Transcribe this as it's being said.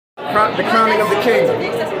The crowning of the king. I don't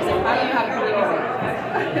know how to do it.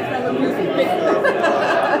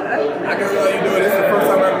 I can see how you do it. This is the first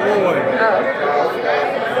time I ever won one.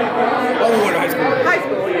 Oh, we won in high school. High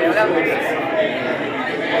school, yeah, that was good.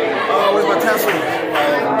 Where's my tassel?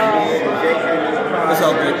 It's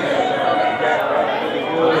all good.